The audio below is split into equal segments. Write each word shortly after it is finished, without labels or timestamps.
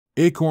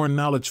Acorn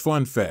Knowledge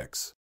Fun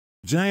Facts.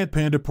 Giant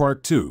Panda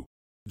Part 2.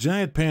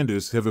 Giant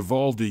pandas have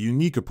evolved a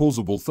unique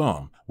opposable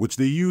thumb, which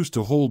they use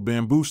to hold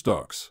bamboo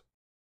stalks.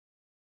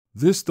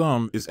 This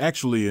thumb is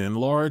actually an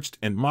enlarged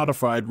and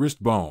modified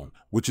wrist bone,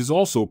 which is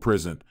also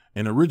present,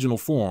 in original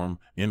form,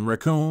 in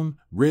raccoon,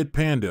 red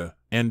panda,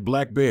 and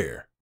black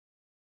bear.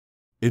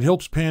 It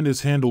helps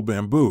pandas handle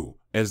bamboo,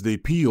 as they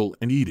peel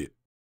and eat it.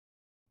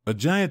 A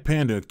giant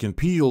panda can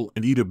peel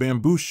and eat a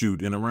bamboo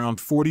shoot in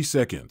around 40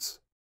 seconds.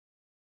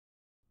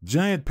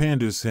 Giant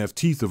pandas have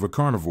teeth of a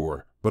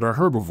carnivore, but are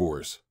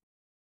herbivores.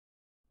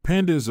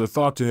 Pandas are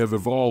thought to have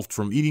evolved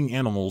from eating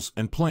animals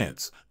and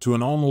plants to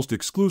an almost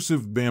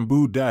exclusive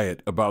bamboo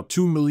diet about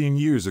 2 million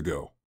years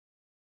ago.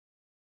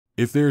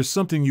 If there is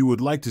something you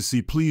would like to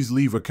see, please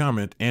leave a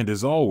comment, and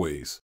as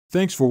always,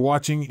 thanks for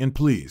watching, and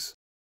please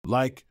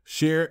like,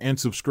 share, and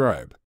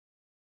subscribe.